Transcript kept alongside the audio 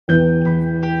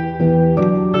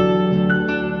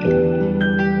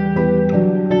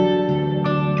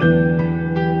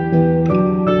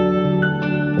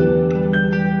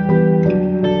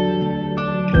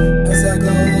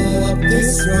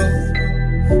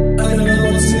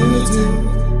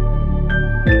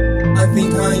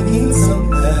I need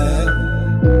some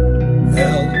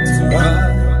help to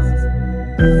rise.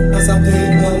 As I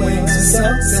pave my way to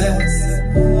success,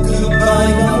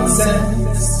 goodbye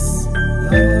nonsense.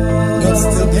 It's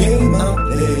the game I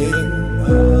play,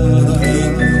 the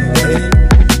game we play.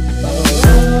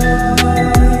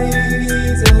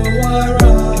 Arise, oh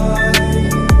arise.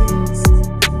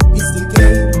 It's the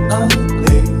game I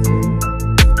play,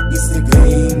 it's the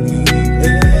game we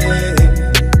play.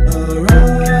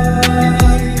 Arise,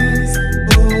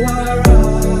 oh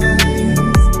arise.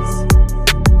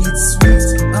 It's sweet,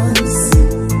 I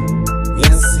see.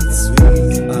 Yes, it's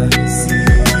sweet, I see.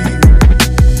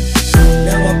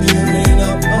 Now I'm building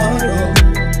up my road.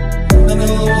 I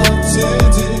know what to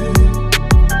do.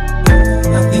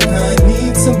 I think I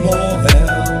need some more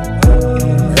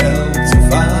help to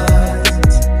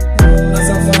fight. As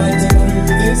I'm fighting through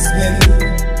this game,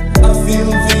 I feel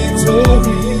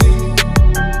victory.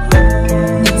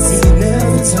 It's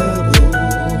inevitable.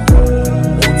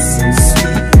 It's so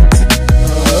sweet.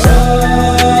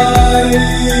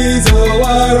 Arise, oh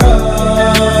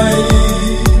arise.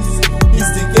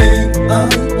 It's the game I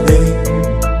play.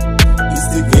 It's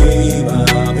the game I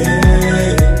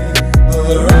play.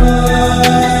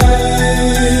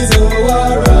 Arise, oh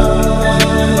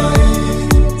arise.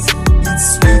 It's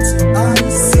sweet, I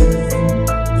see.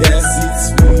 Yes, it's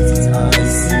sweet, I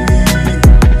see.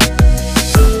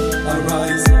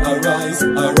 Arise, arise,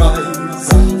 arise.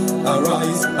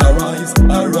 Arise, arise,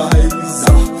 arise.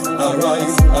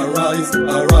 Arise, arise,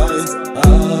 arise.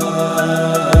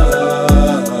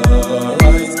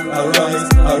 Arise, arise,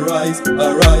 arise,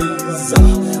 arise.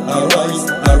 Arise,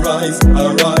 arise,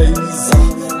 arise.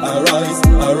 Arise,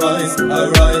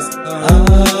 arise,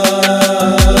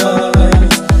 arise.